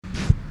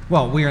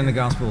Well, we are in the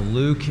Gospel of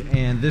Luke,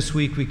 and this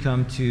week we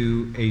come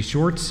to a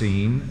short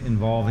scene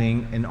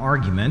involving an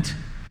argument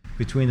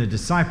between the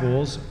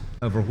disciples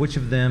over which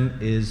of them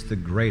is the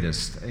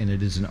greatest. And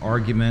it is an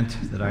argument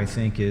that I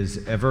think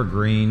is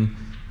evergreen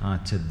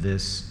to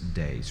this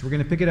day. So we're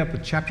going to pick it up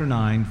with chapter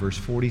 9, verse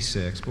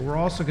 46, but we're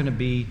also going to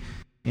be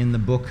in the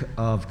book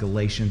of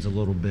Galatians a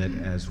little bit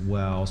as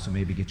well. So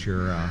maybe get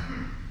your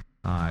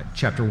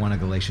chapter 1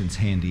 of Galatians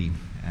handy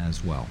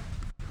as well.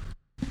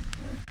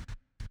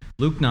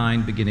 Luke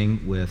 9,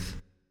 beginning with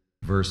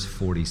verse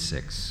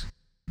 46.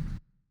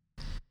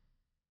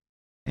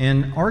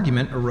 An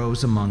argument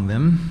arose among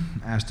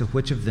them as to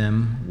which of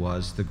them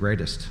was the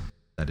greatest,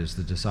 that is,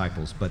 the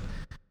disciples. But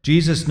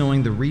Jesus,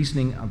 knowing the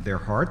reasoning of their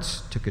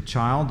hearts, took a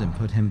child and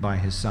put him by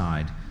his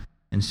side,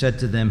 and said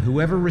to them,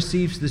 "Whoever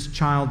receives this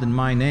child in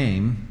my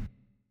name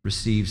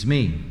receives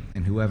me,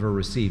 and whoever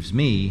receives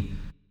me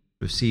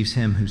receives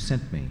him who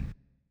sent me.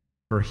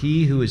 For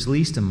he who is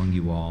least among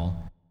you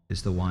all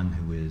is the one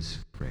who is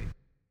great."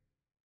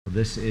 Well,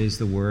 this is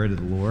the word of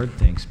the Lord.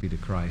 Thanks be to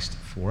Christ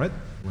for it.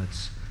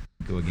 Let's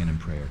go again in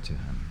prayer to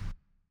him.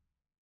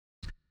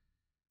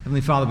 Heavenly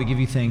Father, we give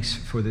you thanks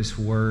for this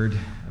word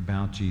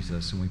about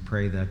Jesus, and we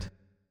pray that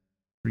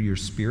through your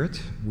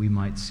Spirit we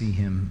might see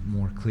him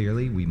more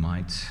clearly, we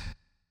might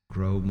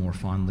grow more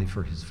fondly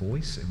for his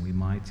voice, and we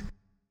might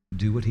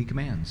do what he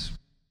commands.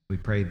 We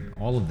pray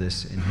all of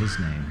this in his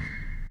name.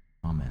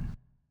 Amen.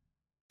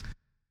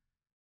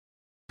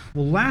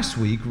 Well, last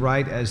week,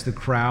 right as the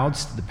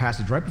crowds, the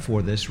passage right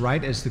before this,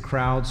 right as the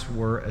crowds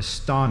were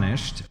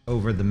astonished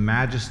over the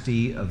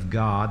majesty of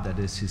God, that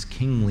is his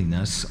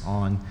kingliness,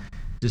 on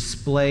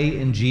display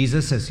in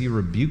Jesus as he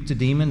rebuked a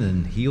demon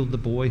and healed the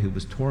boy who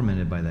was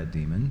tormented by that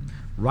demon,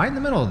 right in the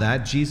middle of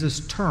that,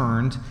 Jesus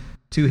turned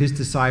to his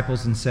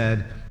disciples and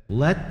said,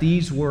 "Let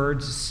these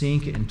words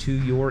sink into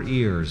your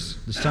ears.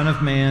 The Son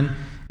of Man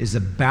is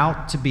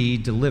about to be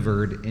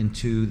delivered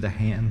into the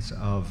hands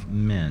of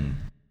men."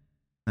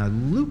 Now,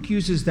 Luke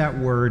uses that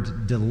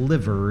word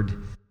delivered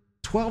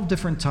 12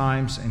 different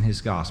times in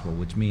his gospel,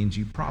 which means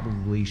you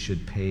probably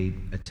should pay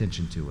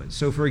attention to it.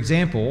 So, for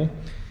example,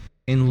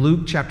 in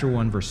Luke chapter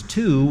 1, verse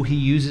 2, he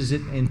uses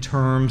it in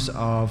terms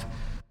of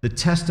the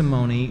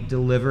testimony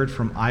delivered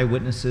from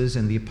eyewitnesses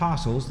and the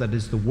apostles, that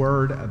is the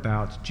word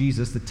about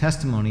Jesus, the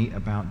testimony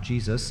about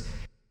Jesus,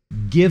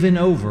 given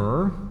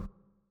over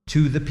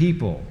to the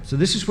people. So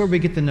this is where we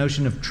get the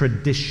notion of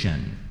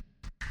tradition.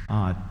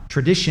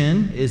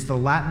 Tradition is the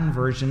Latin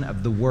version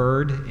of the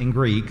word in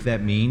Greek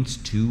that means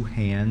to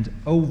hand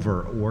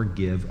over or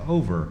give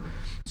over.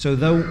 So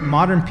though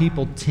modern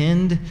people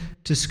tend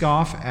to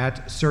scoff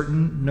at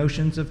certain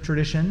notions of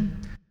tradition,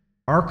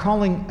 our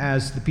calling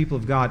as the people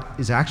of God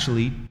is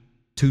actually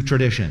to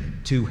tradition,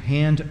 to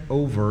hand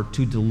over,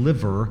 to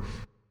deliver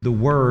the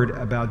word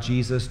about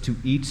Jesus to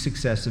each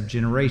successive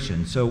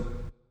generation. So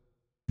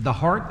the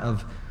heart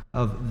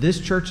of this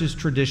church's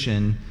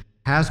tradition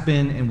has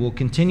been and will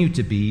continue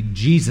to be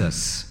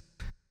Jesus,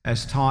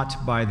 as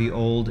taught by the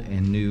Old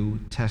and New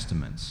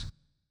Testaments.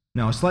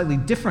 Now, a slightly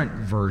different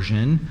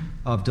version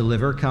of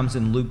deliver comes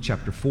in Luke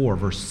chapter 4,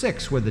 verse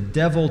 6, where the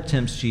devil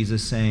tempts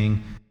Jesus,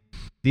 saying,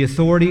 "The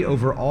authority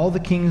over all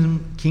the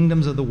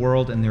kingdoms of the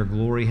world and their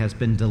glory has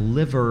been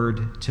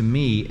delivered to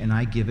me, and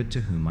I give it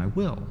to whom I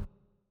will."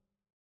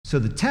 So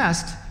the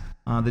test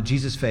that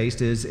Jesus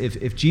faced is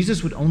if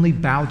Jesus would only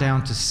bow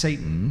down to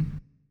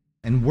Satan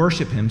and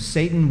worship him,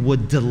 Satan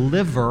would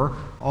deliver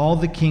all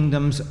the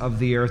kingdoms of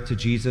the earth to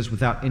Jesus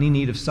without any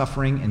need of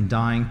suffering and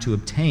dying to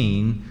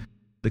obtain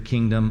the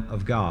kingdom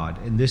of God.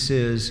 And this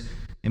is,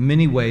 in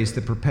many ways,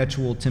 the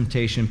perpetual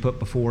temptation put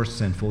before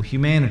sinful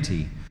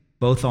humanity,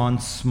 both on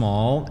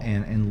small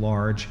and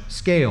large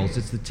scales.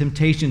 It's the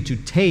temptation to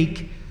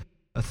take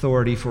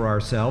authority for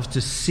ourselves,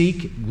 to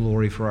seek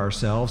glory for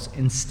ourselves,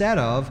 instead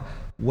of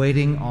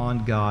waiting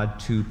on God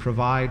to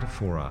provide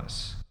for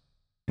us.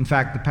 In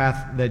fact, the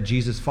path that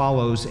Jesus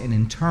follows and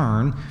in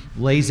turn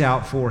lays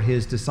out for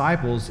his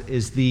disciples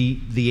is the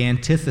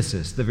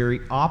antithesis, the very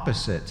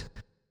opposite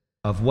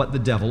of what the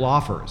devil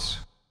offers.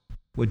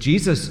 What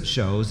Jesus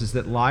shows is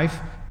that life,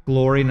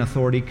 glory, and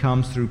authority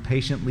comes through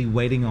patiently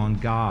waiting on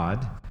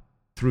God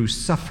through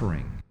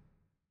suffering,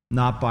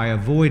 not by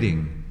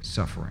avoiding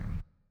suffering.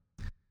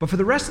 But for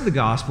the rest of the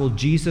gospel,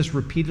 Jesus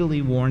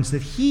repeatedly warns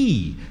that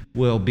he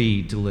will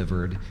be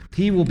delivered.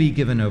 He will be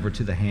given over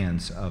to the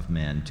hands of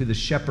men, to the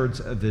shepherds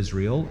of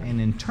Israel,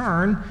 and in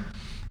turn,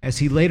 as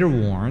he later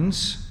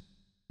warns,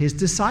 his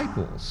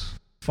disciples,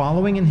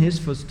 following in his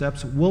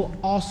footsteps, will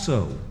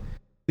also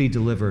be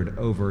delivered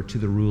over to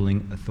the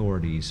ruling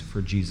authorities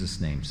for Jesus'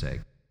 name's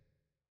sake.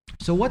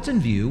 So what's in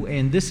view,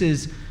 and this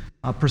is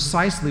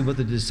precisely what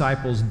the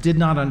disciples did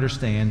not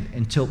understand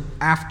until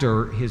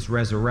after his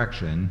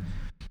resurrection,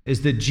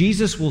 is that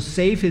Jesus will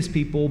save his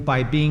people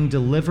by being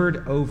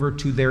delivered over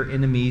to their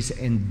enemies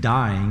and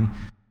dying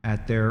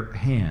at their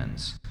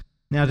hands.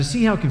 Now, to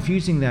see how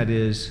confusing that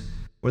is,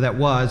 or that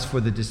was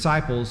for the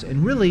disciples,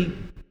 and really,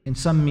 in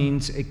some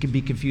means, it can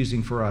be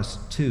confusing for us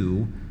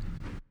too,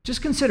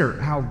 just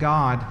consider how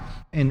God,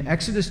 in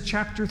Exodus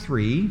chapter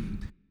 3,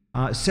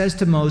 says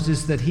to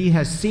Moses that he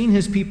has seen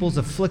his people's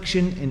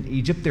affliction in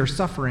Egypt, their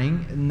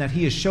suffering, and that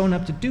he has shown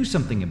up to do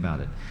something about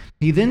it.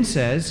 He then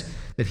says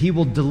that he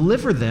will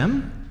deliver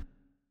them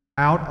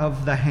out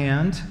of the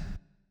hand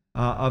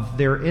of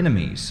their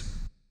enemies,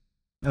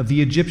 of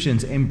the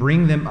Egyptians, and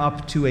bring them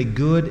up to a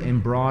good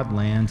and broad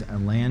land, a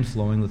land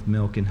flowing with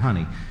milk and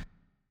honey.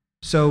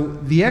 So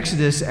the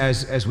Exodus,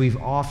 as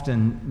we've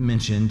often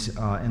mentioned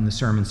in the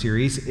sermon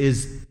series,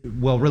 is,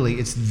 well, really,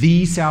 it's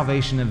the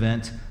salvation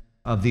event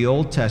of the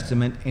Old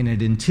Testament, and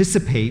it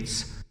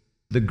anticipates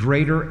the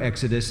greater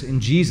Exodus in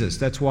Jesus.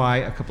 That's why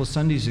a couple of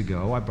Sundays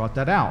ago I brought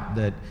that out,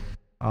 that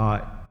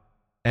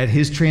at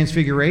his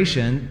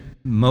transfiguration,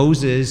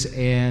 Moses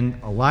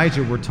and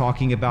Elijah were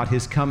talking about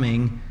his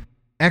coming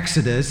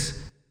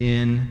Exodus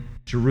in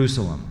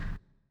Jerusalem.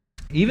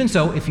 Even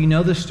so, if you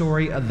know the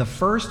story of the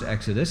first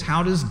Exodus,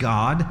 how does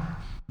God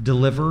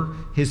deliver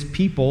his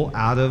people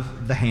out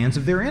of the hands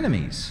of their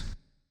enemies?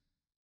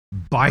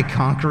 By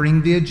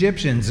conquering the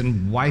Egyptians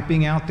and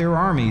wiping out their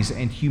armies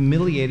and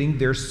humiliating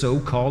their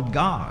so-called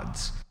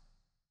gods.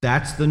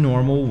 That's the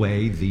normal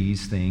way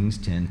these things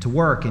tend to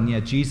work. And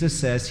yet Jesus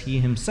says he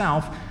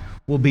himself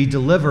will be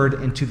delivered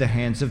into the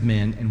hands of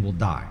men and will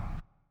die.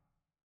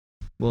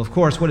 Well, of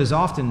course, what is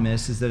often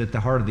missed is that at the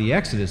heart of the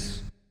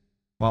Exodus,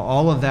 while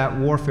all of that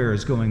warfare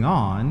is going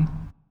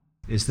on,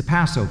 is the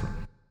Passover,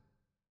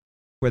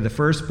 where the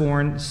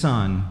firstborn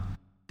son,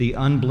 the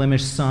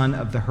unblemished son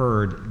of the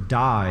herd,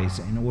 dies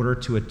in order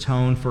to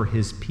atone for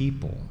his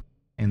people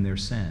and their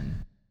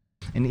sin.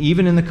 And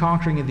even in the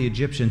conquering of the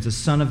Egyptians, the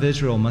son of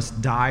Israel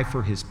must die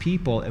for his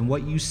people. And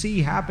what you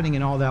see happening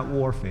in all that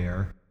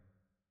warfare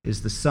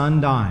is the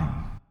son dying,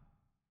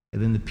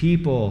 and then the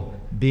people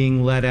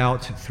being led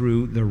out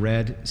through the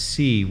Red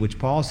Sea, which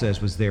Paul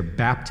says was their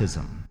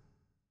baptism,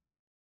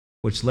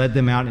 which led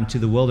them out into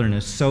the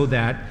wilderness so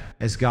that,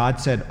 as God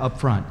said up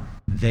front,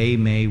 they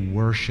may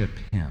worship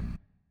him.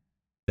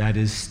 That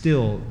is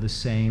still the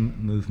same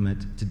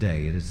movement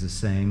today. It is the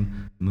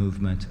same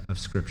movement of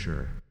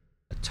Scripture.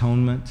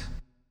 Atonement,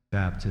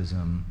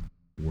 baptism,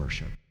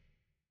 worship.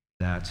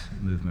 That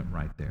movement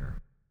right there.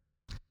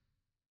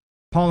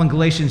 Paul in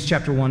Galatians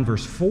chapter 1,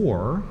 verse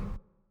 4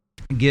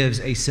 gives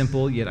a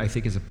simple, yet I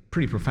think is a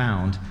pretty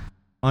profound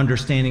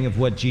understanding of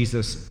what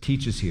Jesus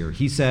teaches here.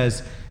 He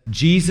says,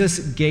 Jesus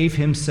gave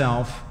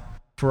himself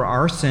for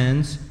our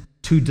sins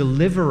to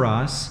deliver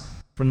us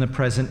from the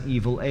present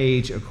evil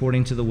age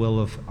according to the will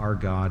of our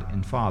God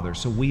and Father.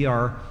 So we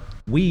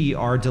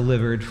are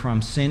delivered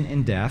from sin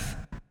and death,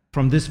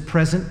 from this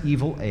present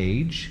evil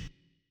age,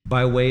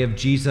 by way of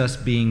Jesus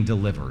being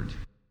delivered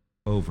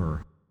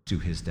over to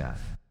his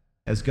death.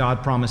 As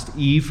God promised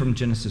Eve from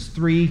Genesis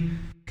 3,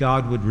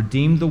 God would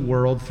redeem the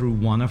world through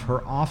one of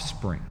her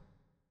offspring.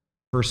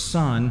 Her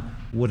son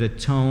would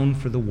atone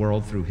for the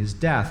world through his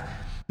death.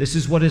 This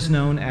is what is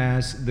known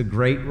as the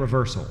Great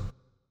Reversal.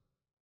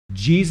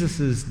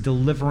 Jesus'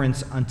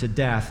 deliverance unto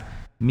death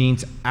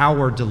means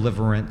our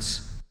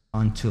deliverance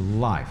unto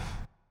life.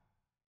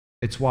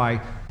 It's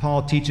why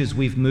Paul teaches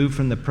we've moved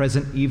from the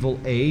present evil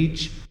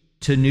age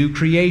to new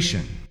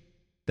creation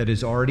that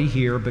is already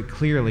here, but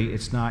clearly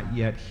it's not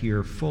yet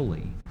here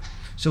fully.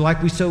 So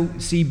like we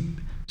see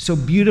so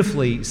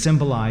beautifully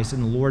symbolized in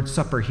the Lord's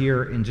Supper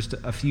here in just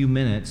a few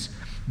minutes,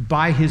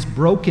 by his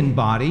broken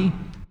body,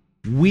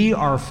 we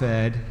are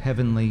fed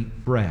heavenly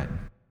bread.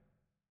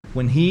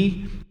 Where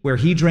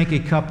he drank a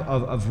cup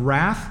of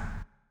wrath,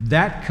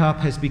 that cup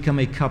has become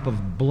a cup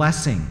of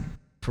blessing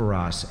for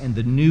us and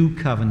the new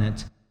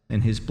covenant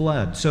in his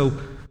blood. So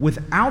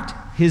without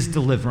his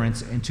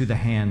deliverance into the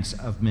hands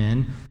of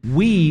men,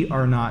 we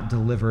are not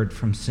delivered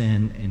from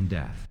sin and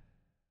death.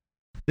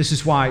 This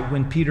is why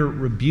when Peter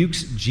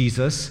rebukes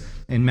Jesus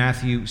in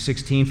Matthew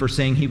 16 for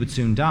saying he would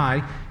soon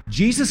die,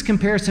 Jesus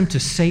compares him to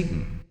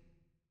Satan.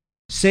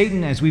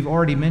 Satan, as we've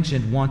already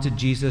mentioned, wanted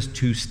Jesus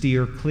to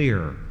steer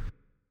clear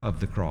of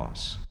the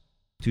cross,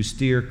 to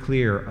steer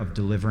clear of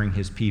delivering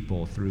his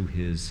people through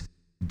his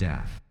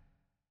death.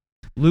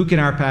 Luke in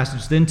our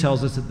passage then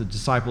tells us that the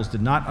disciples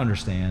did not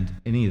understand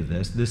any of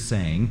this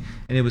saying,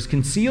 and it was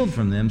concealed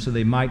from them so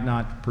they might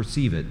not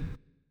perceive it.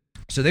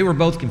 So they were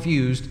both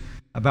confused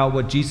about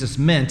what Jesus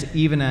meant,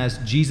 even as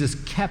Jesus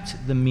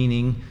kept the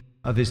meaning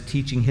of his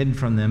teaching hidden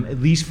from them, at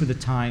least for the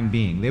time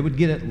being. They would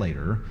get it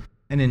later,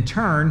 and in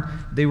turn,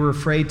 they were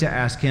afraid to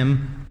ask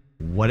him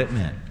what it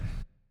meant.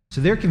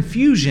 So their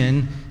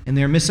confusion and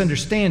their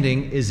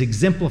misunderstanding is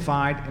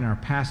exemplified in our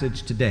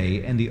passage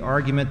today and the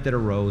argument that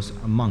arose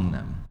among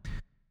them.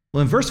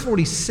 Well, in verse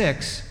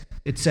 46,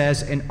 it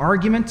says, an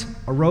argument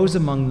arose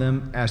among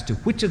them as to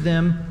which of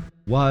them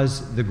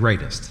was the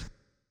greatest.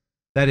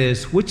 That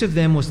is, which of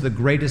them was the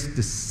greatest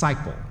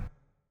disciple,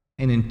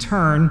 and in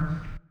turn,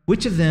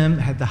 which of them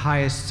had the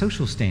highest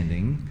social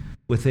standing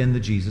within the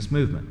Jesus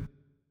movement.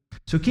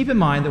 So keep in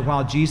mind that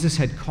while Jesus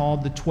had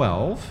called the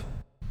 12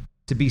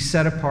 to be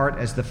set apart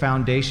as the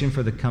foundation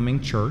for the coming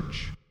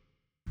church,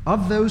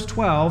 of those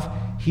 12,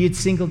 he had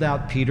singled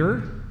out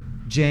Peter,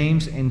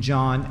 James, and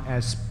John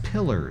as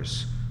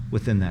pillars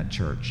within that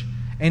church.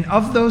 And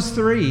of those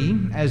three,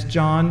 as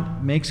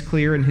John makes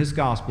clear in his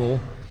gospel,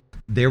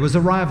 there was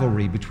a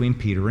rivalry between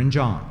Peter and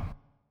John,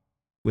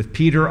 with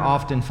Peter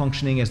often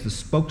functioning as the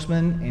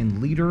spokesman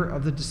and leader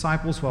of the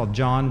disciples, while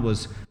John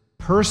was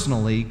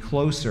personally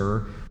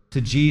closer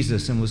to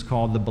Jesus and was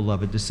called the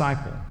beloved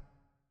disciple.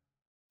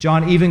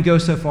 John even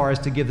goes so far as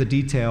to give the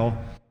detail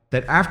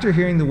that after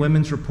hearing the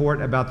women's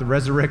report about the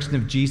resurrection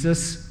of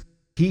Jesus,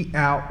 he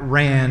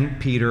outran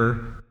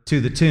Peter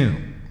to the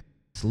tomb.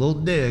 It's a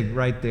little dig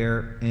right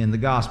there in the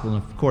gospel.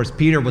 And of course,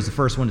 Peter was the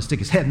first one to stick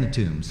his head in the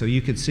tomb, so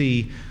you could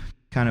see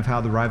kind of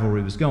how the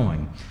rivalry was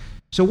going.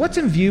 So what's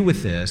in view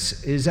with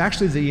this is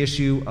actually the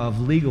issue of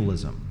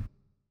legalism,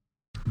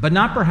 but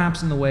not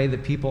perhaps in the way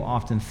that people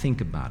often think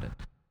about it.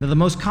 Now, the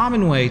most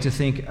common way to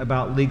think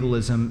about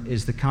legalism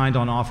is the kind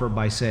on offer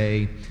by,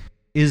 say,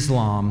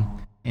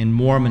 Islam and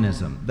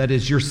Mormonism. That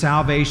is, your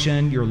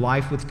salvation, your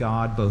life with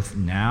God, both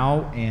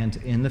now and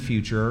in the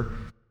future,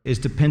 is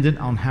dependent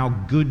on how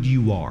good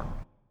you are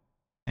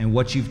and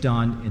what you've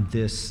done in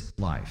this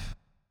life.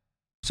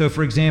 So,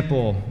 for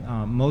example,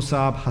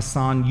 Mossab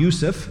Hassan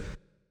Yusuf,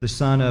 the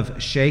son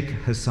of Sheikh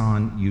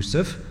Hassan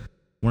Yusuf,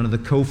 one of the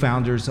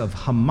co-founders of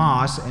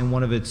Hamas and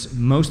one of its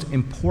most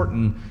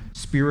important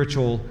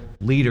spiritual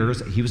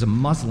leaders. He was a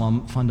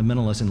Muslim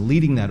fundamentalist and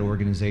leading that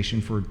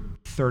organization for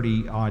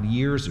 30-odd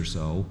years or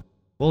so.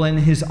 Well, in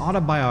his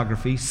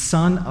autobiography,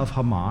 Son of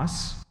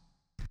Hamas,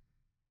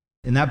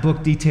 and that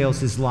book details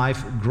his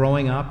life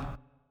growing up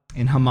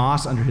in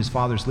Hamas under his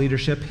father's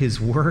leadership, his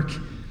work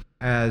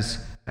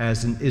as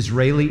an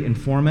Israeli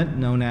informant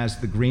known as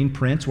the Green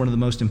Prince, one of the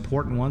most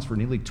important ones for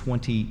nearly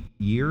 20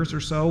 years or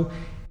so.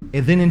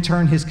 And then in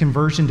turn, his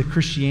conversion to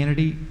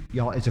Christianity.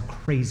 Y'all, it's a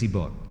crazy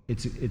book.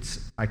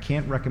 I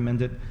can't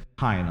recommend it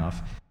high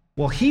enough.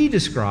 Well, he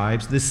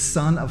describes, this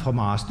son of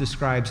Hamas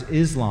describes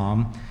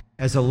Islam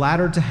as a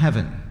ladder to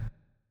heaven,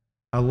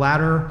 a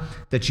ladder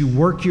that you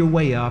work your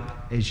way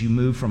up as you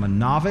move from a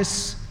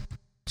novice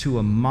to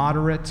a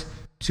moderate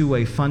to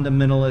a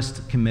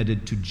fundamentalist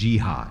committed to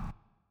jihad.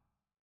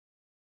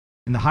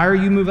 And the higher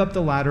you move up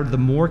the ladder, the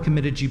more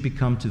committed you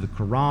become to the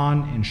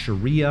Quran and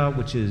Sharia,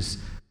 which is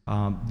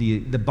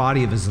the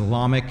body of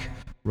Islamic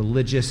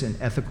religious and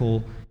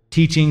ethical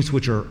teachings,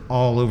 which are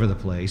all over the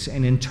place.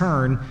 And in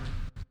turn,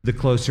 the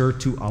closer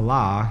to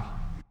Allah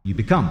you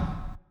become.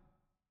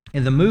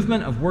 And the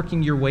movement of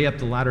working your way up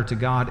the ladder to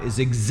God is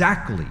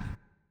exactly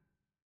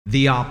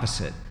the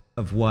opposite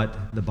of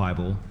what the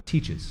Bible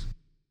teaches.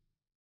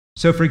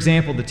 So, for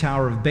example, the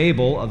Tower of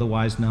Babel,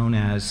 otherwise known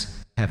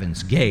as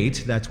Heaven's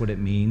Gate, that's what it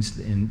means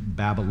in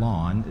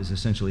Babylon, is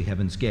essentially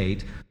Heaven's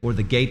Gate, or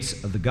the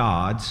gates of the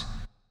gods.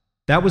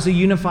 That was a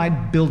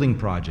unified building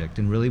project,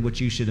 and really what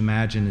you should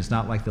imagine is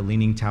not like the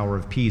Leaning Tower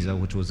of Pisa,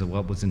 which was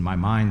what was in my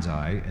mind's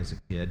eye as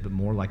a kid, but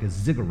more like a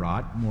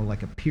ziggurat, more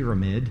like a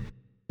pyramid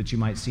that you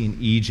might see in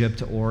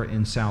Egypt or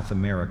in South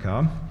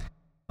America.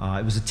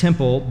 It was a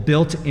temple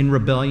built in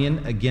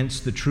rebellion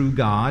against the true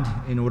God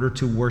in order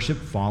to worship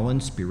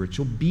fallen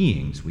spiritual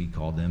beings, we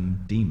call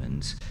them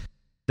demons,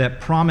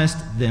 that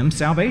promised them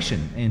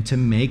salvation and to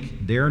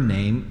make their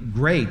name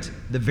great,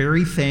 the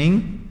very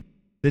thing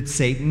that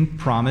Satan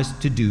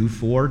promised to do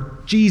for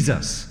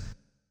Jesus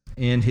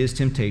in his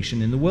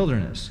temptation in the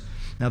wilderness.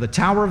 Now, the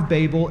Tower of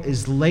Babel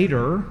is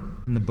later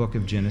in the book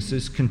of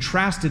Genesis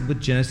contrasted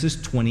with Genesis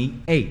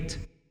 28,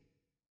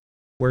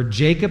 where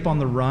Jacob, on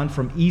the run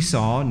from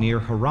Esau near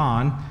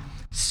Haran,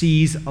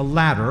 sees a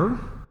ladder,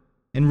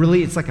 and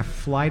really it's like a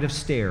flight of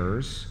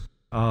stairs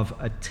of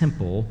a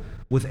temple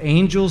with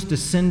angels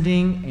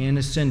descending and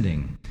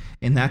ascending,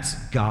 and that's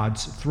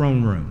God's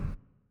throne room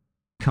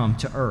come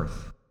to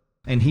earth.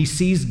 And he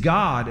sees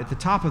God at the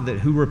top of it,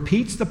 who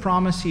repeats the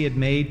promise he had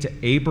made to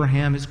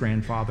Abraham, his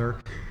grandfather,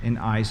 and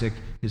Isaac,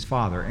 his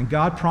father. And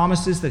God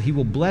promises that he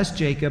will bless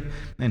Jacob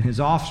and his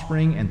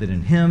offspring, and that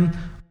in him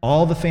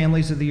all the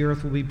families of the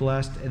earth will be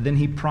blessed. And then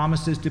he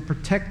promises to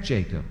protect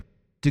Jacob,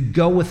 to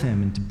go with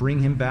him, and to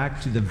bring him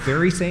back to the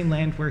very same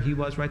land where he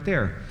was right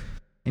there.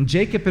 And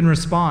Jacob, in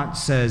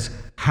response, says,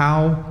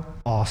 "How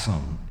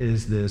awesome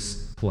is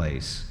this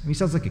place?" He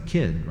sounds like a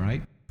kid,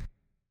 right?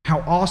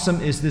 How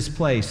awesome is this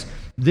place?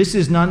 This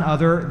is none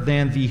other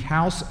than the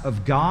house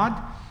of God.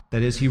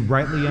 That is, he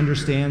rightly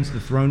understands the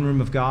throne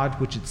room of God,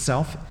 which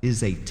itself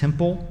is a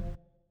temple.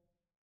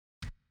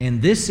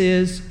 And this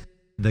is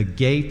the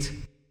gate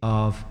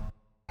of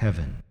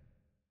heaven.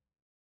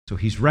 So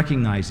he's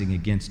recognizing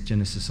against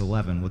Genesis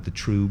 11 what the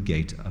true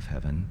gate of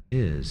heaven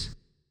is.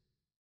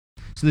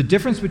 So the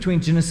difference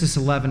between Genesis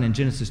 11 and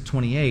Genesis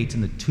 28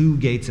 and the two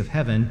gates of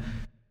heaven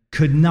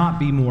could not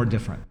be more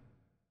different.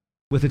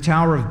 With the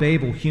Tower of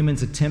Babel,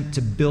 humans attempt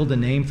to build a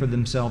name for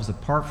themselves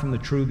apart from the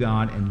true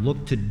God and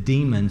look to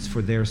demons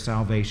for their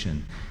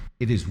salvation.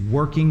 It is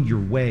working your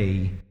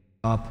way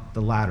up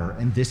the ladder,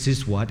 and this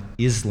is what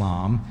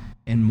Islam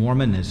and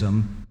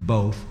Mormonism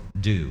both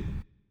do.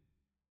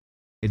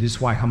 It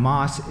is why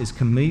Hamas is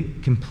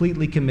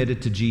completely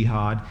committed to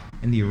jihad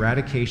and the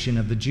eradication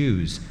of the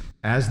Jews,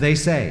 as they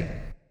say,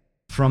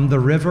 from the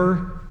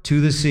river to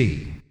the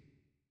sea.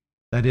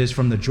 That is,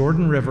 from the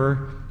Jordan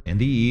River in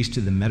the east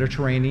to the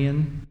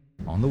Mediterranean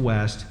on the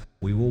west,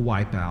 we will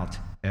wipe out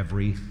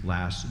every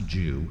last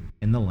Jew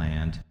in the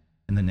land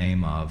in the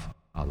name of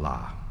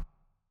Allah.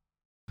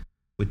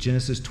 With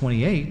Genesis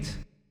 28,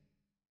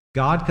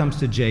 God comes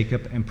to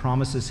Jacob and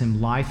promises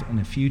him life and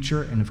a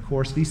future. And of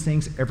course, these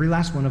things, every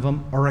last one of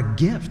them, are a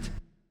gift.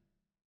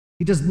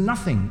 He does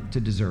nothing to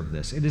deserve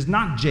this. It is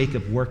not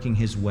Jacob working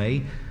his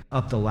way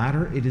up the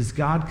ladder. It is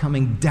God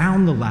coming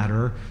down the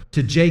ladder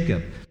to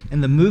Jacob.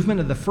 And the movement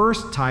of the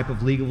first type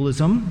of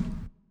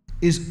legalism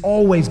is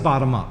always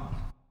bottom up.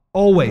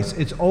 Always.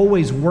 It's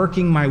always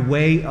working my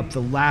way up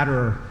the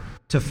ladder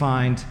to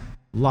find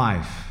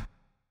life.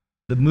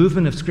 The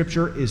movement of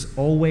Scripture is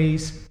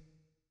always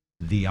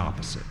the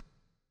opposite.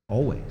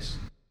 Always.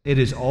 It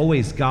is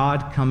always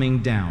God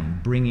coming down,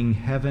 bringing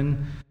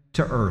heaven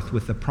to earth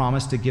with the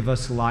promise to give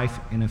us life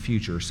in a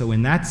future. So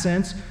in that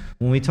sense,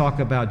 when we talk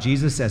about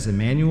Jesus as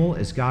Emmanuel,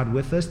 as God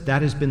with us,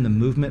 that has been the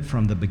movement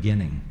from the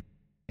beginning.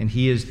 And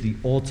he is the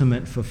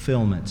ultimate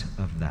fulfillment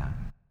of that.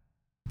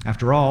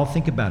 After all,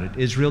 think about it.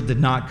 Israel did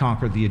not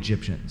conquer the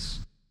Egyptians.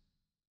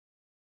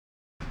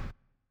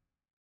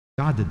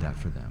 God did that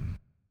for them.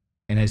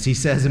 And as he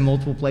says in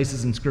multiple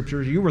places in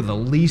Scripture, you were the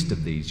least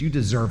of these. You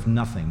deserve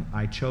nothing.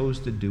 I chose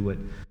to do it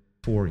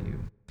for you.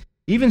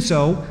 Even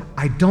so,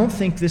 I don't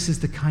think this is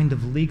the kind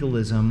of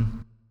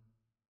legalism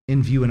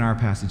in view in our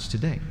passage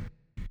today.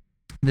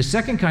 The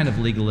second kind of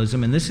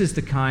legalism, and this is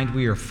the kind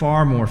we are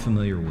far more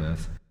familiar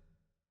with,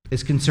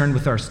 is concerned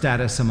with our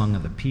status among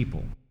other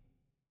people.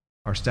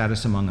 Our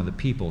status among other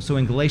people. So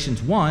in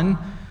Galatians 1,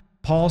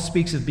 Paul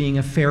speaks of being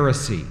a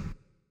Pharisee,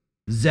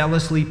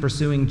 zealously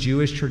pursuing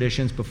Jewish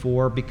traditions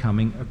before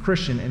becoming a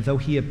Christian. And though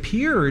he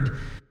appeared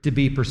to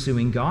be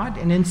pursuing God,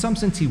 and in some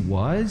sense he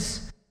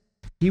was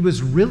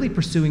really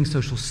pursuing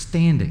social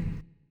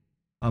standing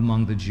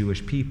among the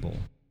Jewish people.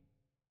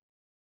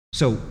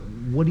 So,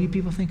 what do you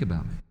people think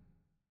about me?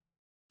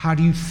 How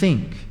do you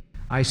think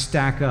I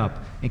stack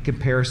up in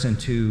comparison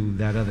to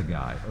that other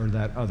guy or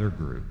that other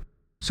group?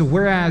 So,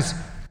 whereas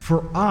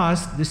for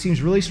us, this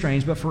seems really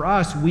strange, but for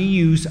us, we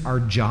use our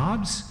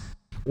jobs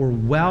or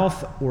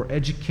wealth or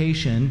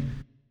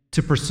education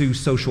to pursue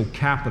social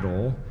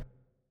capital.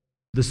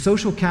 The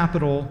social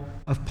capital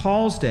of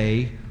Paul's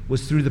day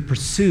was through the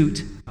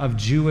pursuit of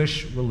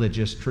Jewish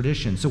religious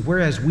tradition. So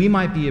whereas we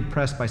might be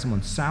impressed by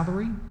someone's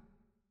salary,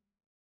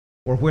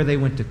 or where they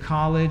went to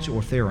college, or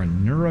if they're a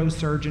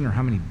neurosurgeon, or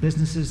how many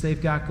businesses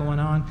they've got going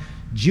on,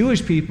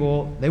 Jewish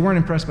people, they weren't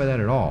impressed by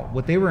that at all.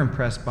 What they were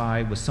impressed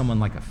by was someone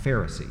like a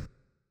Pharisee.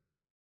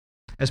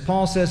 As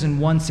Paul says in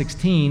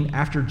 1:16,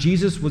 after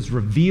Jesus was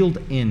revealed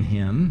in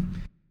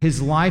him,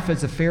 his life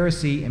as a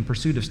Pharisee in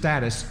pursuit of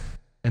status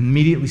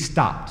immediately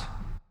stopped.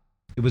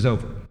 It was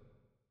over.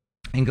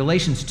 In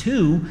Galatians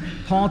 2,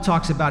 Paul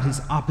talks about his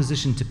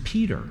opposition to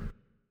Peter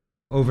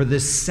over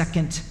this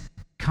second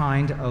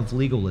kind of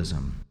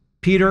legalism.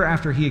 Peter,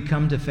 after he had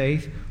come to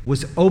faith,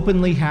 was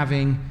openly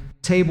having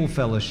table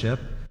fellowship,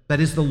 that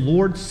is the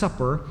Lord's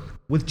Supper,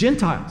 with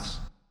Gentiles,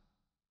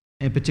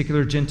 in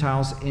particular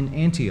Gentiles in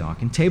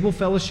Antioch. And table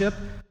fellowship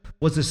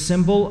was a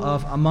symbol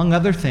of, among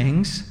other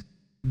things,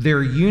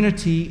 their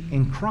unity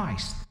in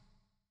Christ,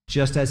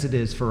 just as it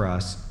is for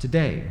us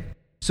today.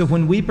 So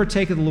when we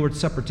partake of the Lord's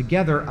Supper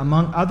together,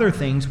 among other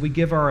things, we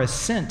give our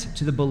assent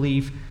to the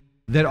belief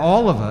that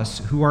all of us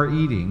who are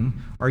eating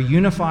are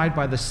unified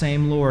by the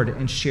same Lord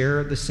and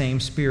share the same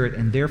Spirit,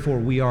 and therefore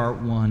we are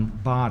one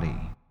body.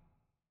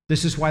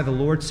 This is why the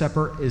Lord's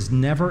Supper is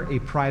never a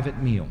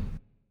private meal,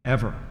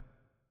 ever,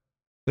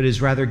 but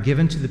is rather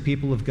given to the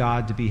people of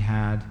God to be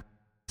had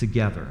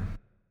together.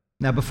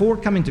 Now, before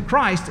coming to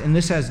Christ, and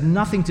this has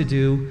nothing to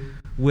do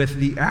with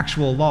the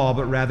actual law,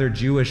 but rather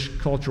Jewish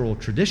cultural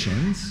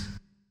traditions,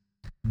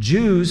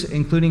 Jews,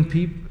 including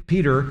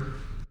Peter,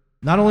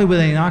 not only would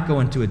they not go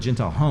into a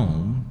Gentile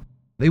home,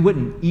 they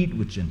wouldn't eat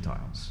with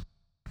Gentiles.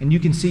 And you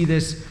can see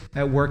this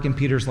at work in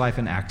Peter's life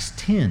in Acts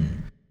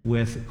 10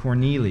 with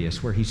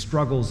Cornelius, where he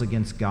struggles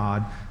against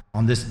God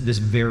on this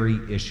very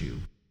issue.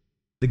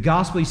 The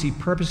gospel, you see,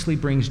 purposely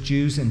brings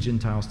Jews and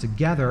Gentiles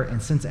together,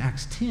 and since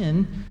Acts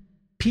 10,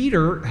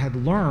 Peter had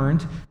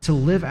learned to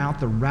live out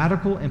the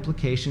radical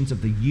implications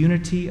of the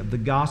unity of the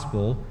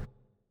gospel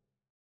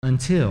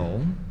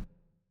until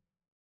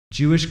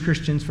Jewish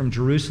Christians from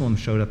Jerusalem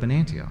showed up in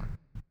Antioch,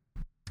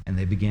 and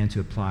they began to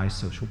apply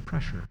social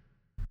pressure.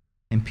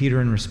 And Peter,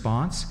 in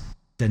response,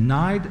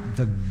 denied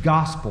the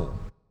gospel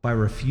by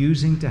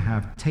refusing to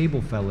have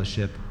table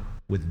fellowship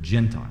with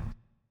Gentiles.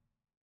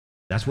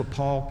 That's what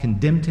Paul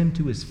condemned him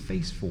to his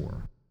face for.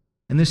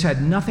 And this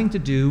had nothing to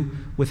do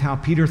with how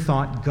Peter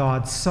thought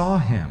God saw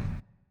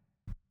him.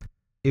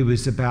 It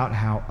was about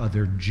how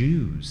other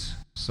Jews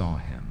saw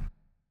him.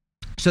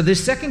 So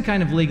this second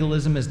kind of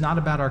legalism is not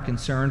about our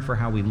concern for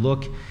how we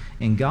look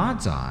in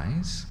God's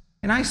eyes.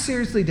 And I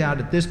seriously doubt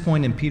at this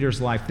point in Peter's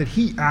life that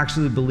he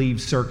actually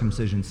believed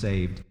circumcision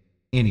saved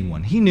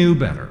anyone. He knew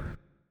better.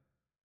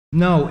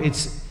 No,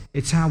 it's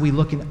It's how we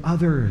look in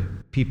other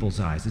people's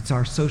eyes. It's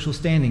our social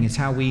standing. It's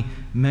how we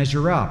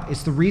measure up.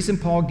 It's the reason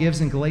Paul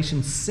gives in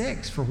Galatians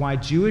 6 for why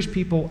Jewish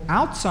people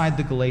outside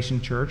the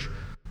Galatian church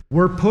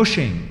were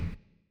pushing.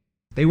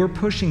 They were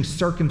pushing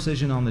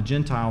circumcision on the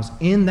Gentiles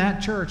in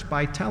that church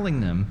by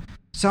telling them,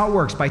 that's how it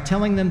works, by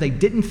telling them they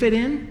didn't fit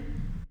in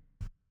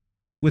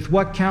with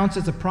what counts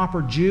as a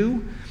proper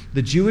Jew.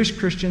 The Jewish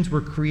Christians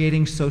were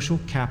creating social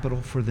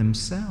capital for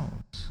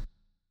themselves.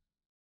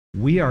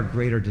 We are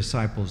greater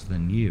disciples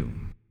than you.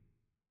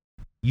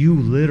 You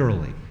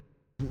literally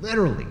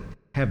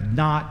have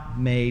not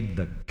made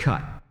the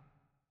cut.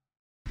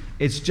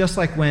 It's just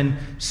like when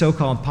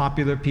so-called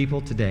popular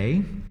people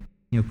today,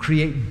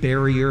 create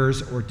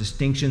barriers or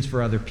distinctions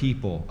for other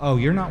people. Oh,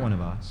 you're not one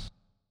of us.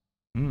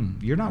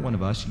 You're not one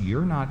of us.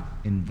 You're not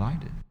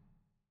invited.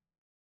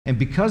 And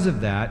because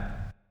of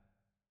that,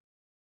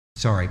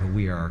 sorry, but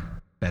we are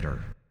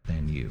better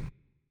than you.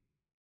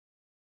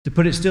 To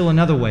put it still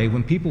another way,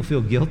 when people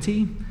feel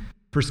guilty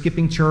for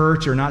skipping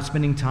church or not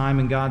spending time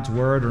in God's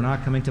Word or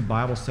not coming to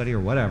Bible study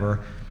or whatever,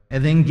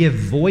 and then give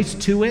voice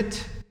to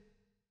it,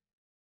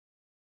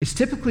 it's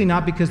typically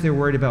not because they're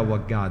worried about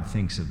what God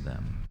thinks of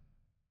them.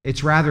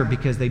 It's rather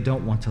because they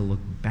don't want to look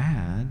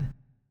bad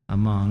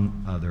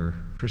among other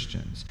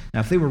Christians. Now,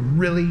 if they were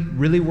really,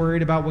 really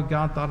worried about what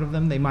God thought of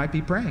them, they might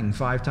be praying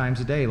 5 times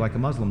a day like a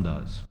Muslim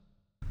does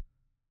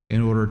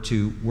in order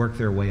to work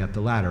their way up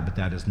the ladder, but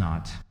that is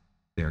not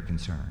their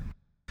concern.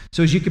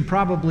 So as you can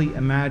probably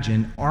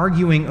imagine,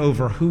 arguing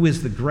over who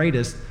is the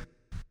greatest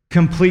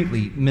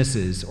completely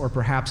misses or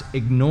perhaps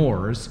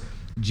ignores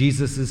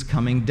Jesus'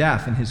 coming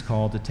death and his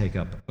call to take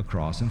up a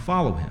cross and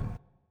follow him.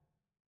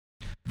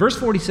 Verse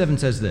 47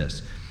 says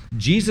this,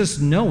 Jesus,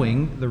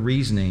 knowing the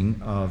reasoning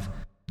of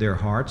their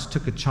hearts,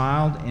 took a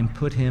child and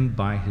put him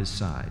by his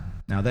side.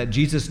 Now that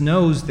Jesus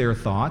knows their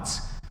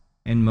thoughts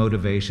and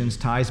motivations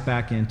ties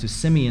back into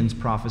Simeon's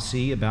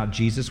prophecy about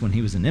Jesus when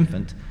he was an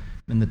infant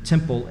in the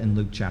temple in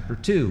Luke chapter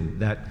 2.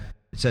 That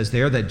it says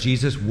there that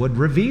Jesus would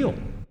reveal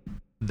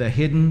the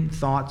hidden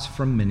thoughts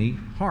from many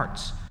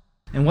hearts.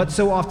 And what's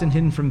so often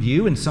hidden from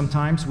view, and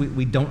sometimes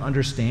we don't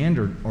understand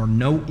or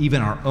know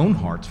even our own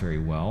hearts very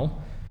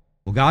well,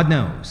 God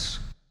knows,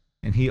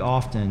 and he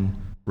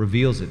often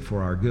reveals it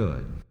for our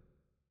good.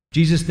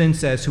 Jesus then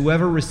says,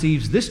 whoever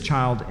receives this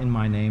child in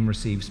my name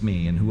receives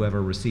me, and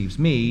whoever receives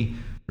me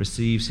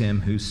receives him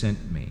who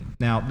sent me.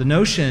 Now, the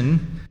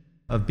notion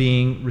of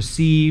being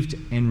received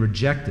and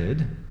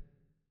rejected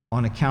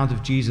on account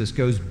of Jesus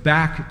goes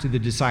back to the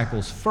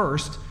disciples'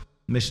 first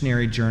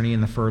missionary journey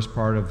in the first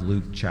part of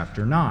Luke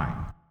chapter 9,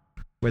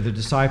 where the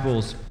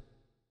disciples,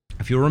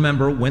 if you'll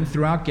remember, went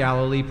throughout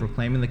Galilee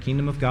proclaiming the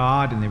kingdom of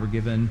God, and they were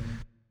given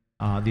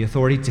the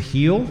authority to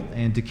heal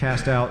and to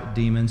cast out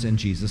demons in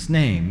Jesus'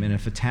 name. And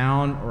if a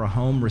town or a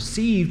home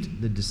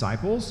received the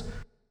disciples,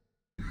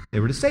 they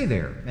were to stay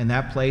there. And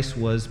that place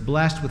was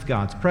blessed with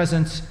God's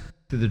presence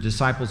through the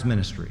disciples'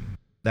 ministry.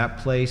 That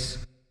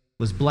place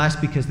was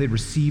blessed because they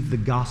received the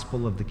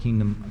gospel of the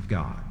kingdom of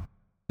God.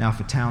 Now, if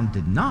a town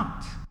did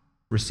not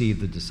receive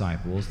the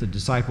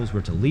disciples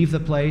were to leave the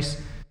place,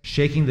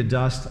 shaking the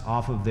dust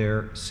off of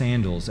their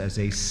sandals as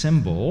a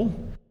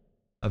symbol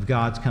of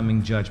God's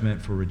coming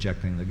judgment for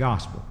rejecting the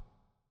gospel.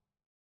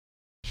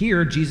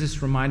 Here,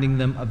 Jesus, reminding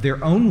them of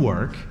their own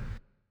work,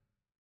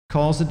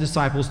 calls the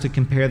disciples to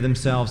compare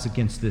themselves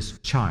against this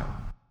child.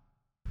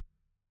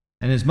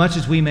 And as much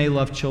as we may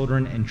love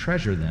children and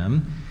treasure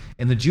them,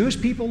 and the Jewish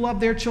people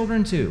love their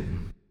children too,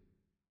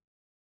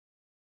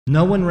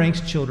 no one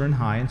ranks children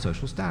high in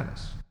social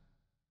status.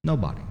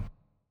 Nobody.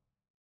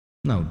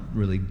 No,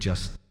 really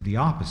just the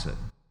opposite.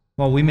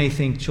 While we may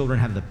think children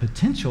have the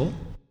potential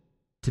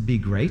to be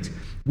great,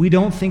 we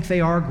don't think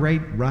they are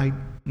great right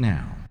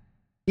now.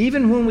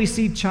 Even when we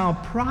see child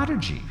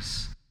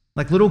prodigies,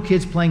 like little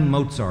kids playing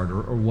Mozart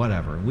or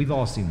whatever, we've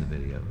all seen the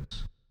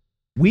videos,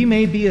 we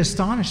may be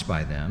astonished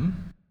by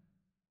them,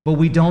 but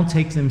we don't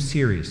take them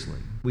seriously.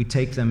 We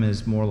take them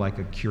as more like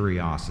a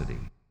curiosity.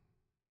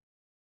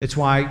 It's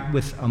why,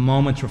 with a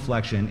moment's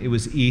reflection, it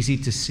was easy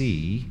to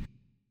see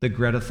that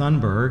Greta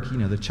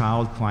Thunberg, the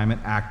child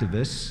climate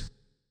activist,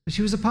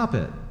 she was a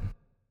puppet.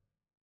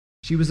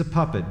 She was a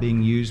puppet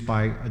being used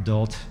by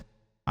adult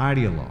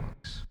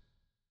ideologues.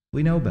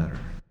 We know better.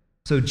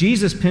 So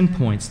Jesus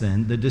pinpoints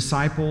then the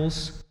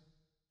disciples'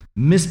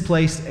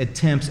 misplaced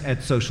attempts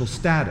at social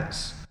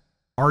status.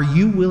 Are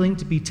you willing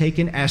to be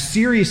taken as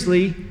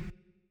seriously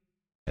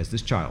as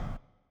this child?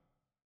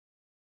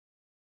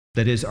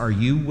 That is, are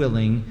you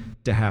willing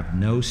to have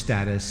no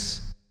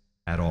status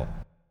at all?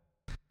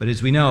 But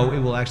as we know, it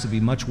will actually be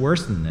much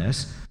worse than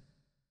this,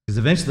 because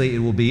eventually it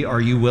will be,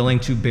 are you willing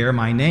to bear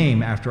my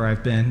name after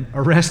I've been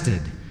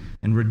arrested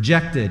and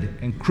rejected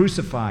and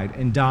crucified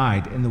and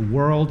died, and the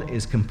world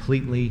is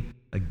completely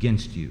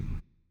against you?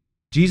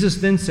 Jesus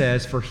then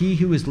says, for he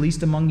who is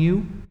least among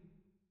you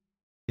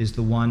is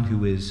the one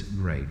who is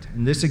great.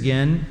 And this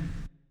again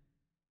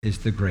is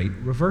the great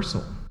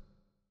reversal.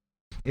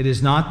 It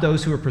is not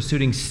those who are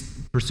pursuing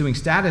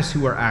status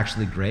who are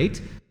actually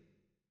great.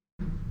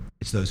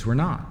 It's those who are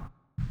not.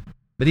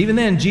 But even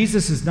then,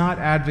 Jesus is not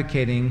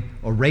advocating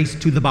a race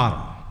to the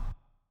bottom.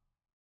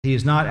 He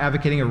is not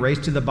advocating a race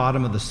to the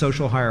bottom of the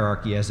social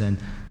hierarchy, as in,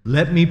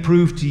 let me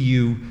prove to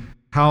you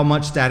how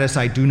much status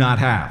I do not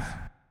have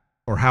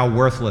or how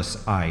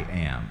worthless I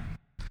am.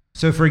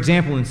 So, for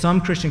example, in some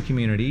Christian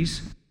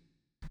communities,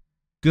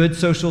 good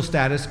social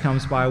status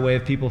comes by way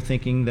of people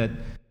thinking that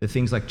the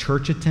things like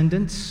church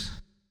attendance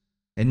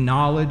and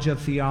knowledge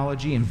of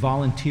theology and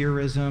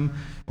volunteerism,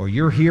 or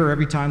you're here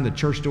every time the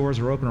church doors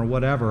are open or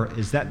whatever,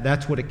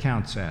 that's what it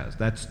counts as.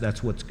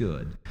 That's what's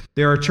good.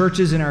 There are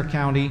churches in our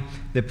county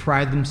that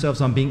pride themselves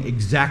on being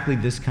exactly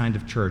this kind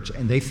of church,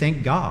 and they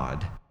thank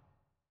God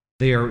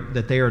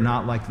that they are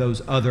not like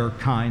those other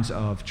kinds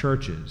of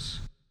churches.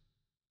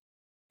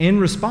 In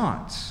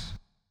response,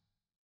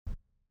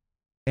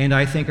 and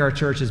I think our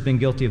church has been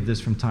guilty of this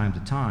from time to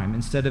time,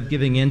 instead of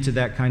giving in to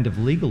that kind of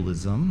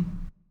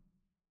legalism,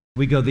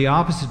 we go the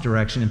opposite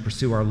direction and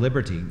pursue our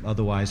liberty,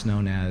 otherwise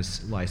known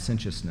as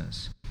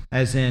licentiousness.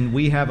 As in,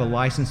 we have a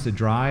license to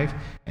drive,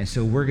 and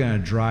so we're going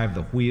to drive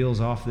the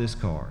wheels off this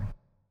car.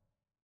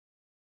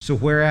 So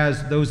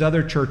whereas those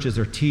other churches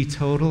are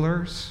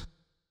teetotalers,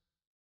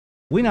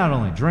 we not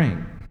only drink,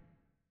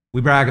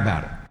 we brag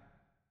about it.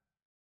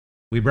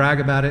 We brag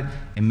about it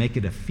and make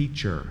it a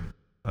feature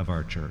of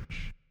our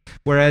church.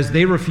 Whereas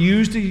they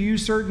refuse to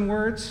use certain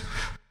words,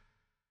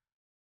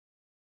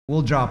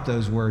 we'll drop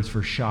those words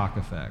for shock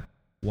effect.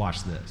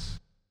 Watch this.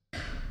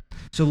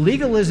 So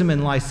legalism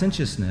and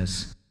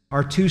licentiousness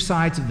are two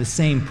sides of the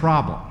same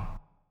problem,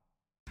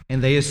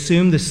 and they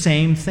assume the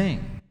same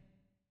thing.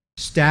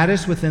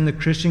 Status within the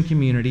Christian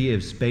community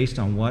is based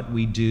on what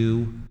we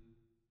do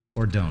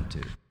or don't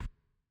do.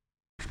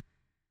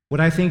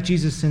 What I think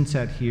Jesus hints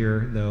at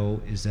here,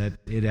 though, is that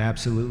it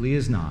absolutely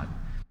is not.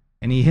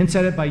 And he hints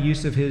at it by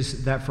use of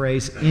that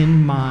phrase,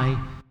 in my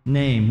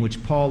name,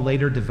 which Paul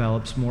later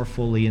develops more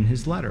fully in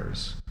his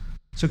letters.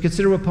 So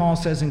consider what Paul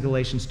says in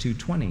Galatians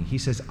 2:20. He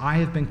says, I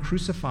have been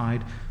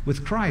crucified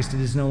with Christ. It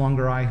is no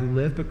longer I who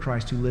live, but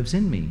Christ who lives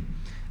in me.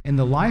 And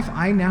the life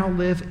I now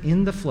live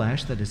in the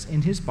flesh, that is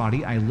in his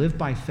body, I live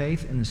by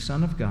faith in the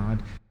Son of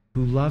God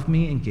who loved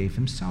me and gave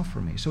himself for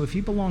me. So if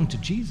you belong to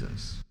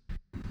Jesus,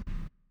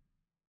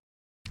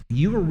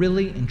 you were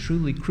really and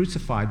truly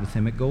crucified with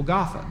him at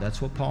Golgotha.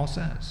 That's what Paul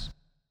says.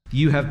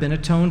 You have been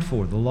atoned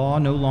for. The law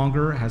no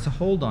longer has a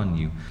hold on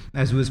you.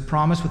 As was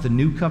promised with the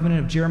new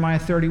covenant of Jeremiah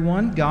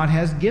 31, God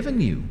has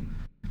given you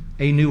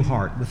a new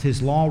heart with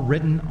his law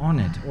written on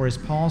it. Or as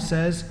Paul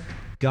says,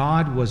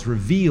 God was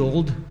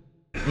revealed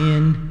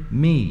in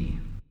me.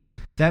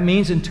 That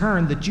means in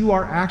turn that you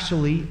are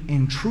actually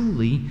and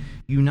truly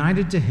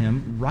united to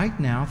him right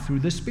now through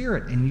the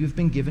Spirit, and you've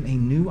been given a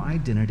new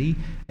identity,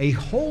 a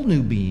whole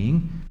new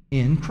being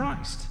in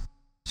Christ.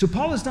 So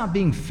Paul is not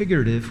being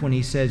figurative when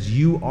he says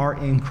you are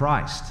in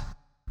Christ.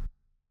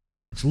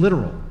 It's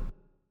literal.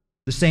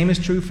 The same is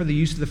true for the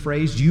use of the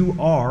phrase you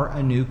are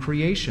a new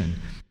creation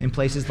in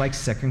places like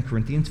 2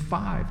 Corinthians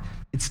 5.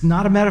 It's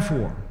not a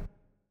metaphor.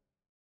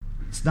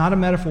 It's not a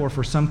metaphor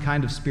for some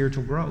kind of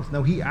spiritual growth.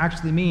 No, he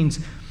actually means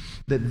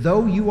that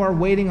though you are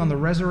waiting on the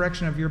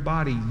resurrection of your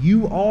body,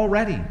 you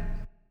already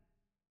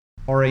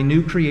are a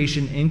new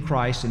creation in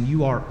Christ, and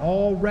you are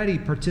already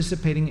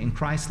participating in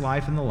Christ's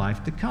life and the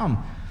life to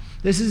come.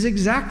 This is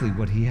exactly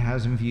what he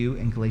has in view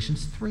in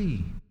Galatians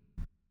 3,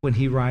 when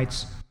he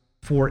writes,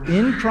 For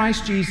in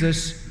Christ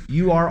Jesus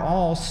you are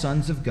all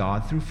sons of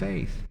God through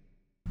faith.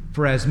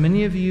 For as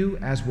many of you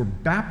as were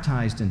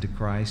baptized into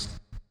Christ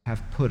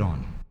have put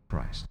on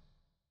Christ.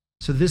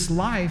 So this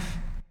life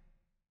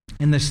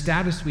and the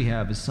status we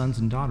have as sons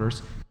and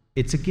daughters,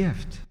 it's a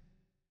gift.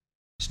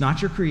 It's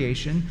not your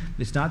creation.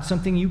 It's not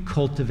something you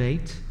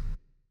cultivate.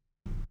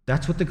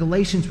 That's what the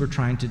Galatians were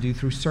trying to do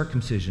through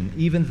circumcision,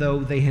 even though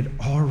they had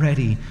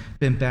already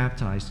been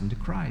baptized into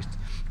Christ.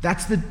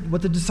 That's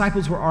what the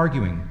disciples were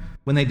arguing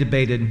when they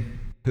debated,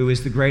 who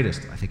is the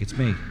greatest? I think it's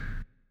me.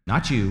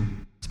 Not you,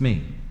 it's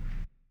me.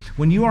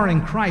 When you are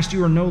in Christ,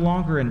 you are no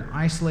longer an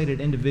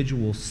isolated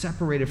individual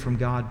separated from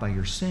God by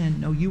your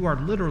sin. No, you are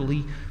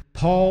literally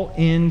Paul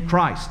in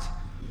Christ,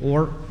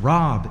 or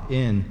Rob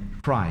in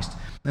Christ.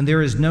 And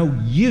there is no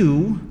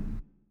you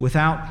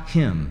without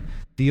him.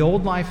 The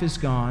old life is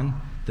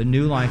gone. The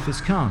new life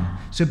has come.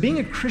 So being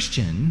a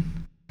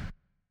Christian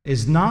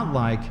is not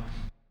like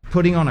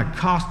putting on a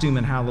costume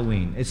at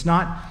Halloween. It's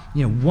not,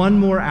 one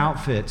more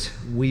outfit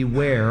we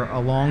wear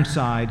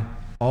alongside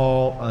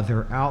all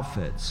other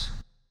outfits.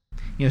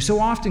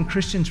 So often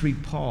Christians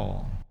read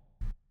Paul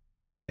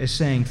as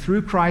saying,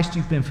 through Christ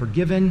you've been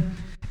forgiven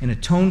and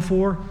atoned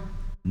for.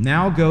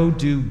 Now go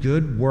do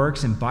good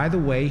works. And by the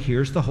way,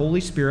 here's the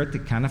Holy Spirit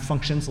that kind of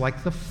functions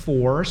like the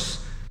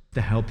force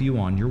to help you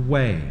on your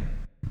way.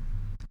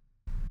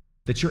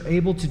 That you're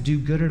able to do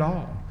good at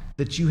all,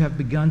 that you have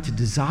begun to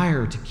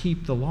desire to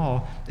keep the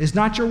law, is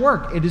not your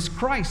work. It is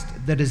Christ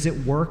that is at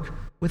work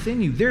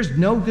within you. There's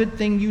no good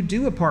thing you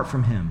do apart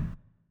from him.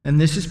 And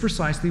this is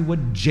precisely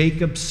what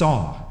Jacob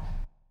saw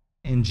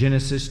in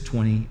Genesis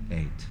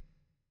 28.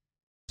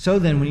 So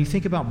then, when you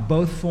think about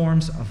both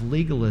forms of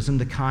legalism,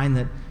 the kind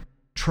that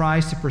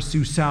tries to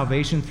pursue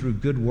salvation through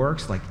good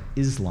works like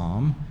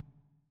Islam,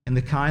 and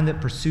the kind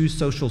that pursues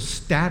social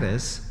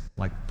status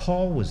like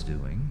Paul was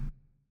doing,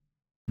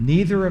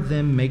 neither of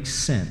them makes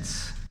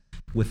sense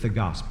with the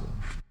gospel.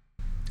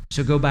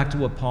 So go back to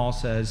what Paul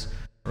says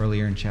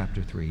earlier in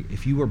chapter 3.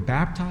 If you were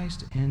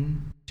baptized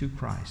into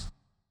Christ,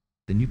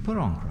 then you put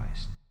on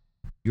Christ.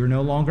 You're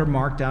no longer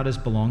marked out as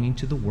belonging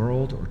to the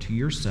world or to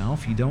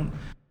yourself. You don't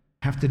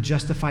have to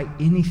justify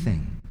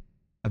anything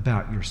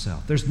about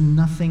yourself. There's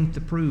nothing to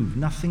prove,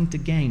 nothing to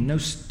gain, no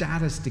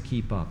status to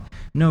keep up.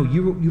 No,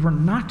 you are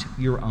not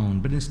your own,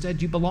 but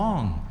instead you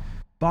belong,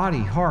 body,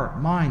 heart,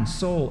 mind,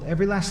 soul,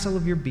 every last cell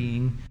of your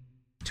being,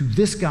 to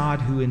this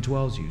God who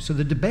indwells you. So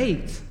the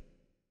debate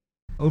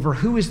over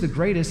who is the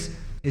greatest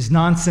is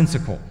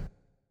nonsensical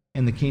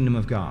in the kingdom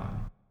of God.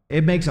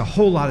 It makes a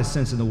whole lot of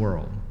sense in the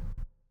world.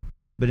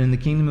 But in the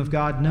kingdom of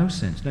God, no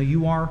sense. No,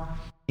 you are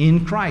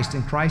in Christ,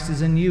 and Christ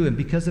is in you. And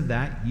because of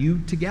that, you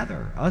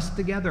together, us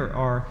together,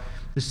 are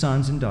the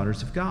sons and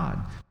daughters of God.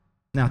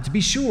 Now, to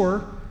be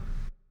sure,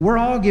 we're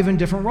all given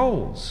different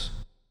roles.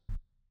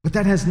 But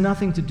that has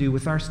nothing to do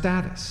with our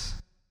status.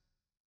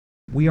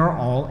 We are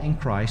all in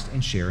Christ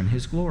and share in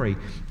his glory.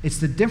 It's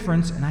the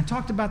difference, and I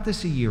talked about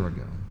this a year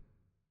ago,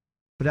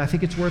 but I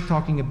think it's worth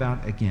talking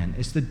about again.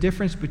 It's the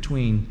difference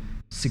between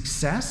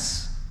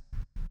success,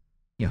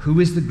 who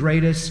is the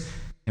greatest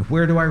and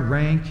where do I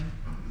rank,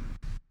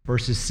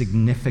 versus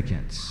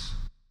significance,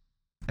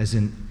 as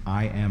in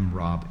I am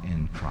Rob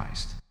in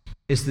Christ.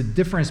 It's the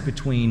difference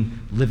between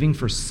living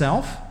for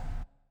self,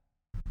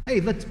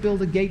 hey, let's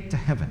build a gate to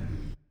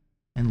heaven,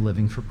 and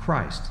living for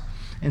Christ.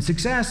 And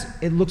success,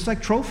 it looks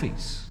like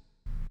trophies.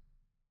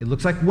 It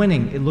looks like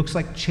winning. It looks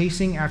like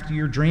chasing after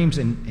your dreams,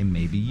 and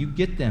maybe you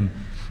get them.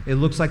 It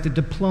looks like the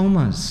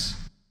diplomas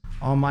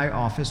on my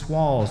office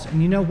walls.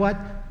 And you know what?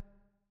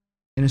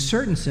 In a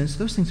certain sense,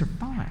 those things are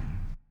fine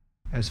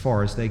as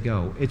far as they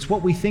go. It's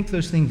what we think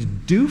those things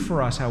do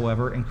for us,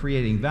 however, in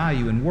creating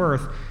value and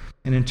worth,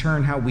 and in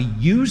turn how we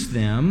use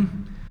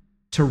them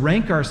to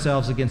rank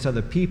ourselves against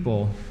other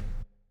people.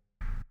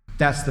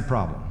 That's the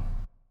problem.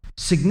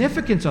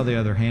 Significance, on the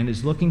other hand,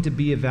 is looking to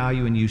be of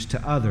value and use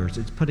to others.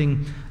 It's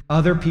putting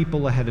other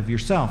people ahead of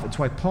yourself. It's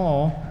why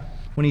Paul,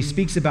 when he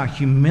speaks about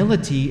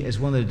humility as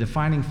one of the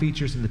defining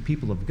features of the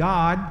people of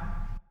God,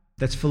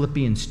 that's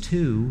Philippians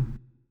 2,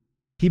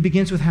 he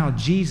begins with how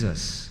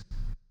Jesus,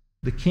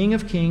 the King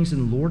of Kings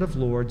and Lord of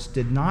Lords,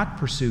 did not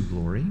pursue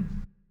glory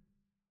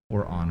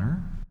or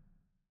honor.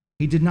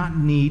 He did not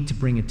need to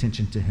bring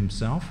attention to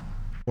himself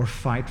or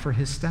fight for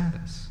his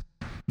status.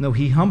 No,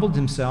 he humbled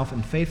himself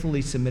and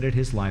faithfully submitted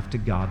his life to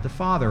God the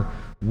Father,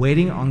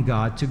 waiting on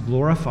God to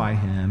glorify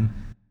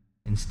him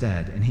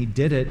instead. And he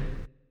did it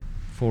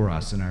for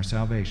us in our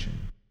salvation.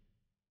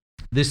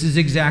 This is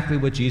exactly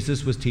what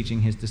Jesus was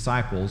teaching his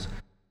disciples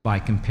by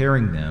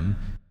comparing them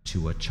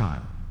to a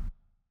child.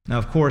 Now,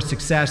 of course,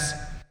 success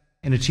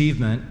and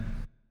achievement,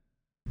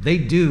 they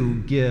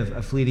do give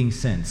a fleeting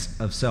sense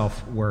of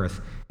self-worth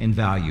and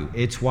value.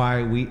 It's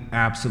why we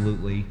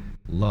absolutely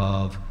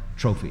love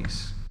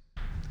trophies.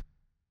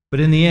 But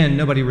in the end,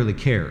 nobody really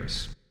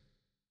cares.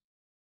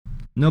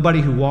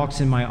 Nobody who walks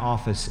in my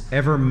office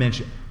ever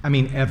mentions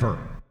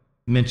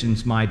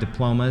my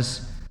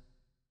diplomas,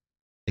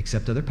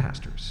 except other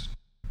pastors.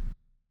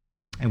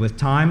 And with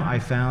time, I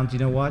found, you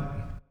know what?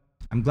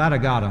 I'm glad I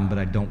got them, but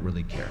I don't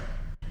really care.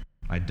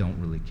 I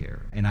don't really care.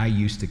 And I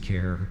used to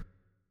care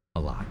a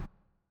lot.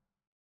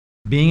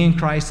 Being in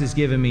Christ has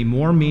given me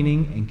more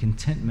meaning and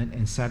contentment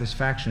and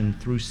satisfaction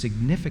through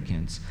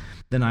significance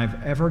than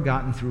I've ever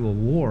gotten through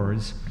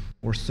awards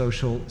or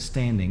social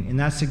standing. And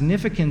that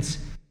significance,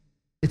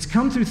 it's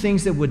come through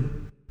things that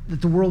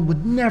the world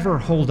would never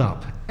hold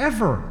up,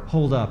 ever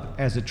hold up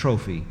as a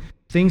trophy.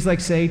 Things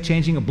like, say,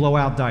 changing a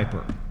blowout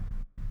diaper.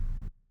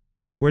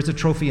 Where's the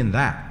trophy in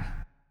that?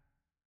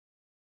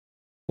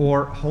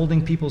 Or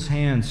holding people's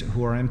hands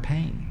who are in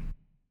pain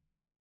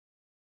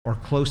or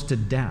close to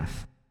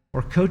death,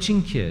 or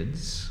coaching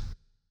kids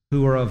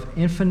who are of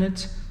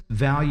infinite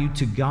value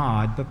to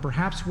God, but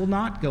perhaps will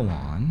not go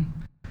on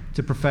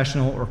to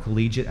professional or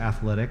collegiate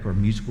athletic or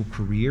musical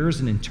careers,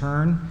 and in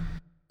turn,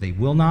 they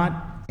will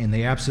not and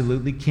they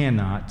absolutely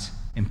cannot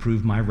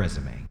improve my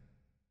resume,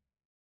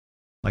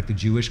 like the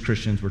Jewish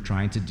Christians were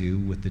trying to do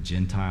with the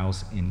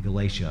Gentiles in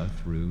Galatia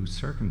through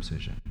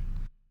circumcision.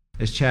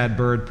 As Chad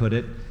Bird put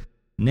it,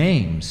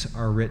 names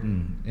are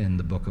written in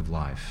the book of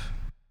life,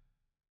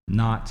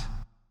 not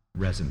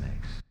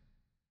resumes.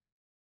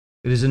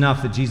 It is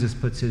enough that Jesus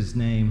puts his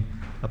name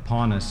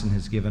upon us and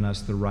has given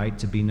us the right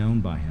to be known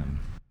by him.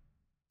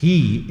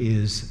 He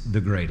is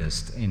the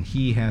greatest, and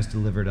he has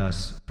delivered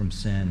us from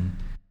sin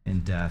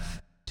and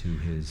death to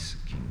his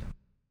kingdom.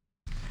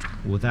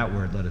 With that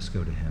word, let us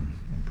go to him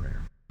in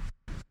prayer.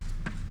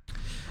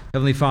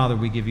 Heavenly Father,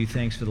 we give you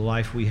thanks for the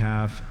life we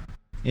have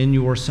in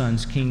your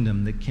Son's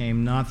kingdom that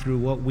came not through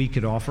what we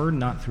could offer,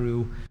 not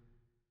through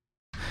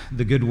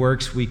the good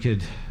works we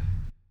could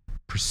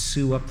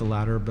pursue up the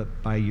ladder,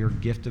 but by your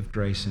gift of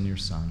grace in your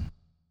Son.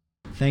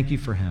 Thank you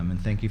for him, and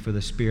thank you for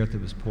the Spirit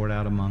that was poured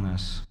out among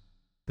us.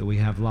 that we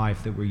have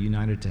life, that we're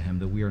united to him,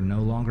 that we are no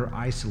longer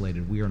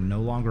isolated, we are no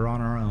longer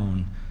on our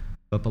own,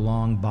 but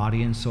belong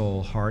body and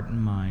soul, heart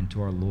and mind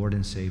to our Lord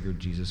and Savior,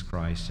 Jesus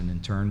Christ, and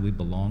in turn we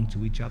belong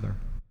to each other.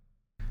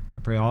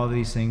 I pray all of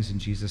these things in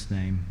Jesus'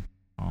 name.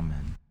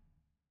 Amen.